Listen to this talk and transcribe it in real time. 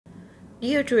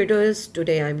Dear traders,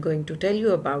 today I'm going to tell you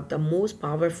about the most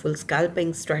powerful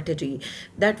scalping strategy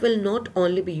that will not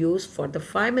only be used for the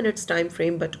 5 minutes time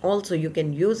frame, but also you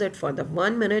can use it for the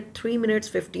 1 minute, 3 minutes,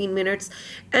 15 minutes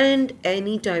and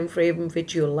any time frame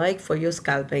which you like for your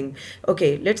scalping.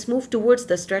 Okay, let's move towards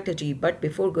the strategy, but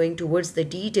before going towards the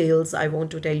details, I want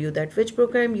to tell you that which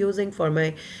program I'm using for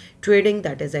my trading,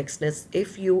 that is Exness.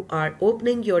 If you are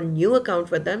opening your new account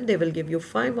with them, they will give you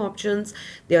 5 options.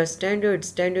 They are standard,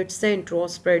 cent, raw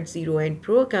spread, zero and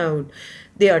pro account.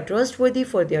 They are trustworthy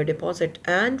for their deposit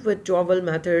and withdrawal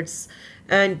methods,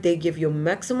 and they give you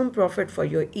maximum profit for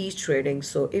your each trading.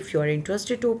 So if you are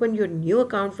interested to open your new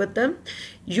account with them,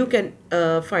 you can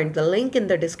find the link in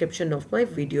the description of my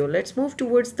video. Let's move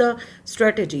towards the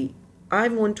strategy. I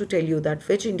want to tell you that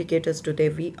which indicators today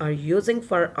we are using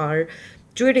for our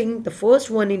trading. The first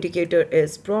one indicator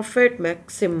is profit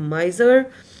maximizer,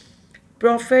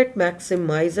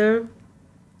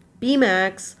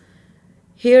 PMAX.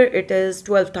 Here it is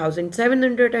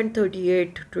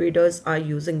 12,738 traders are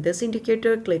using this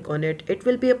indicator. Click on it. It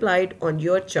will be applied on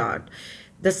your chart.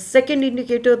 The second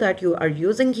indicator that you are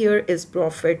using here is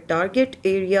profit target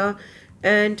area,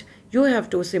 and you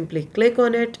have to simply click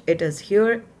on it. It is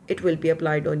here. It will be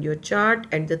applied on your chart.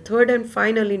 And the third and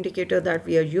final indicator that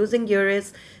we are using here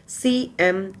is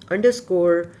CM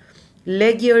underscore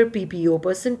leg year PPO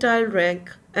percentile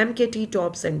rank MKT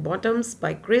tops and bottoms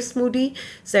by Chris Moody.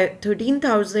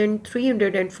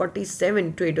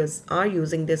 13,347 traders are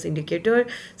using this indicator.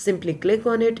 Simply click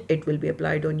on it. It will be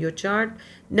applied on your chart.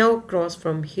 Now cross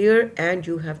from here and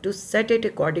you have to set it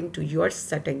according to your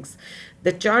settings.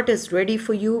 The chart is ready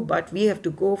for you, but we have to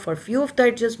go for few of the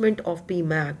adjustment of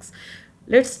PMAX.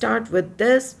 Let's start with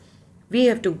this. We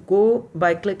have to go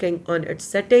by clicking on its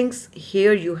settings.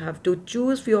 Here you have to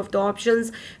choose few of the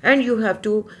options, and you have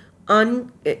to uncheck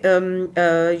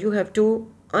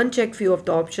few of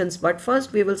the options. But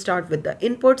first we will start with the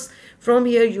inputs. From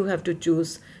here you have to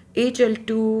choose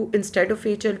HL2. Instead of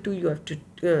HL2 you have to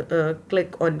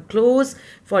click on close.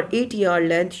 For ATR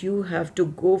length you have to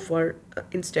go for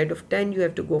instead of 10 you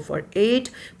have to go for 8.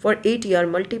 For ATR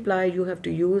multiplier you have to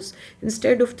use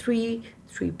instead of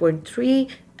 3.3,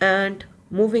 and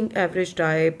moving average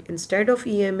type instead of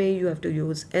EMA you have to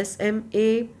use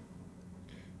SMA.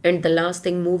 And the last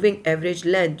thing, moving average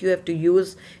length, you have to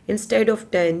use instead of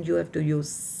 10 you have to use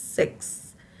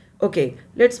 6. Okay,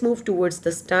 let's move towards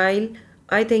the style.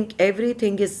 I think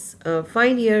everything is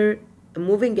fine here.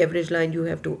 Moving average line you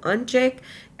have to uncheck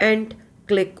and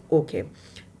click OK.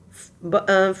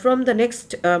 From the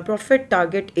next profit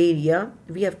target area,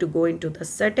 we have to go into the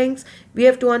settings. We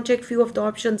have to uncheck few of the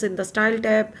options in the style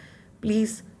tab.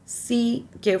 Please see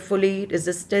carefully.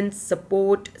 Resistance,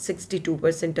 support,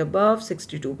 62% above,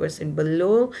 62%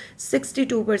 below,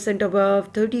 62%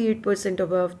 above, 38%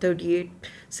 above,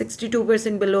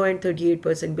 62% below and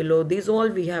 38% below. These all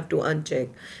we have to uncheck.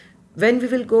 When we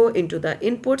will go into the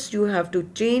inputs, you have to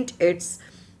change its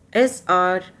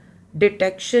SR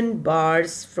detection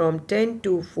bars from 10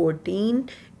 to 14,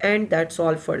 and that's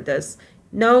all for this.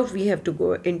 Now we have to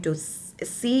go into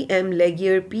CM leg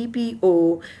year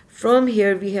PPO. From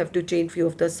here we have to change few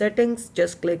of the settings.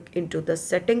 Just click into the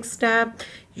settings tab.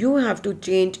 You have to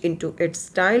change into its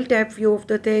style tab few of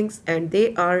the things, and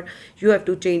they are, you have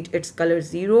to change its color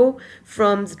 0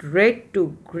 from red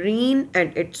to green,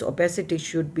 and its opacity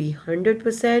should be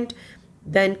 100%.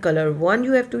 Then color 1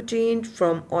 you have to change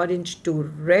from orange to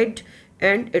red,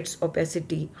 and its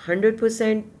opacity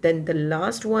 100%. Then the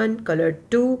last one, color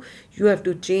 2, you have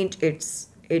to change it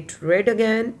red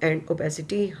again and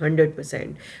opacity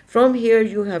 100%. From here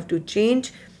you have to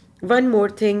change one more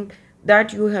thing,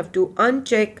 that you have to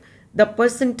uncheck the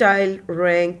percentile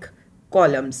rank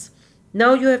columns.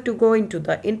 Now you have to go into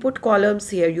the input columns.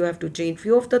 Here you have to change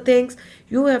few of the things.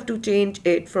 You have to change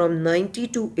it from 90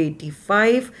 to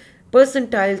 85.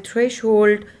 Percentile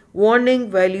threshold warning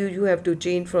value you have to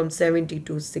change from 70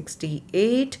 to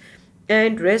 68,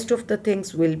 and rest of the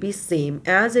things will be same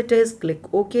as it is. Click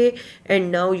OK,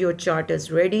 and now your chart is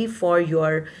ready for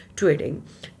your trading.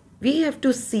 We have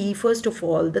to see first of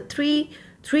all the three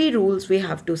rules we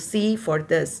have to see for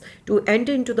this to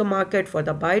enter into the market, for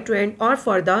the buy trend or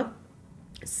for the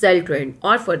sell trend,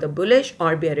 or for the bullish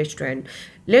or bearish trend.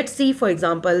 Let's see, for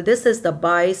example, this is the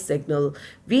buy signal.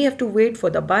 We have to wait for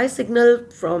the buy signal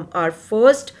from our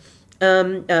first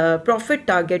profit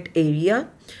target area.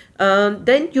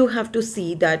 Then you have to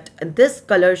see that this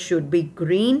color should be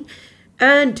green,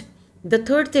 and the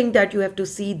third thing that you have to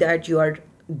see that your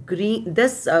green,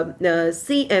 this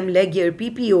CM leg year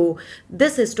PPO,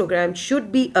 this histogram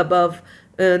should be above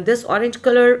this orange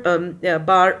color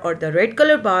bar or the red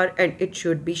color bar, and it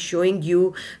should be showing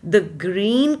you the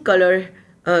green color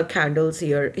candles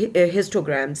here,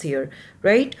 histograms here,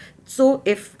 right? So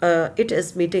if it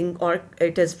is meeting or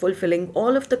it is fulfilling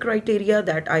all of the criteria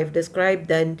that I've described,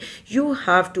 then you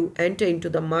have to enter into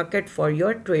the market for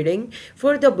your trading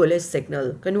for the bullish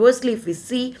signal. Conversely, if we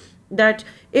see that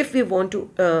if we want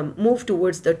to move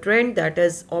towards the trend that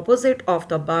is opposite of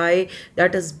the buy,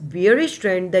 that is bearish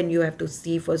trend, then you have to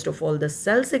see first of all the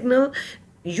sell signal.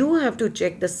 You have to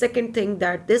check the second thing,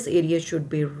 that this area should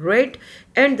be red,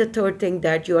 and the third thing,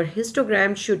 that your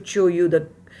histogram should show you the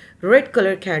red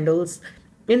color candles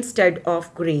instead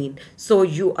of green. So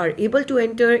you are able to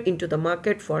enter into the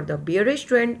market for the bearish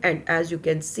trend, and as you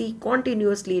can see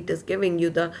continuously it is giving you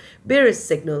the bearish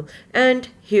signal. And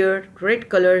here red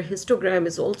color histogram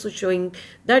is also showing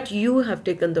that you have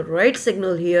taken the right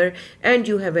signal here and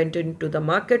you have entered into the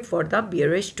market for the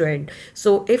bearish trend.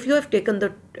 So if you have taken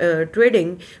the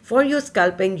trading for your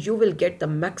scalping, you will get the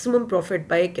maximum profit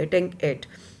by getting it.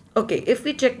 Okay, if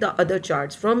we check the other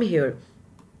charts from here,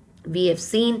 we have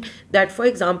seen that, for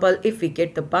example, if we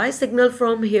get the buy signal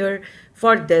from here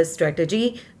for this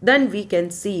strategy, then we can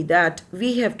see that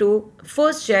we have to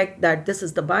first check that this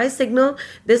is the buy signal.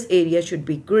 This area should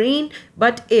be green,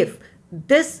 but if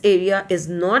this area is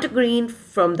not green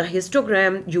from the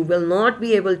histogram, you will not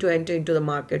be able to enter into the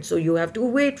market. So you have to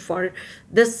wait for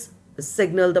this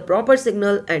signal, the proper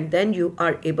signal, and then you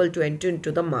are able to enter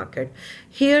into the market.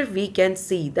 Here we can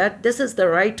see that this is the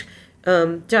right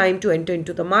time to enter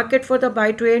into the market for the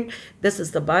buy trade. This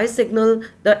is the buy signal,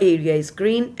 the area is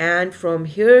green, and from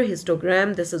here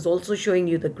histogram, this is also showing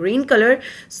you the green color.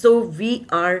 So we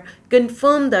are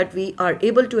confirmed that we are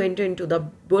able to enter into the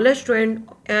bullish trend,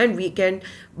 and we can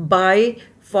buy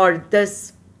for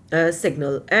this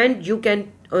signal, and you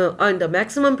can earn the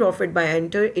maximum profit by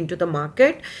enter into the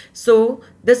market. So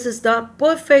this is the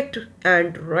perfect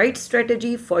and right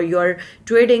strategy for your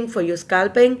trading, for your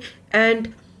scalping.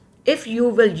 And if you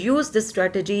will use this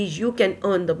strategy, you can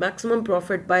earn the maximum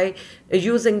profit by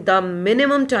using the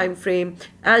minimum time frame.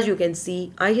 As you can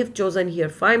see, I have chosen here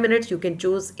 5 minutes. You can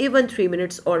choose even 3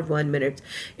 minutes or 1 minute.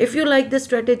 If you like this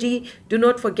strategy, do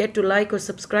not forget to like or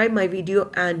subscribe my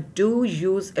video and do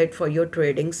use it for your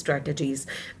trading strategies.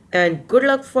 And good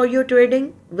luck for your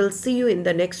trading. We'll see you in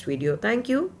the next video. Thank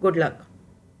you. Good luck.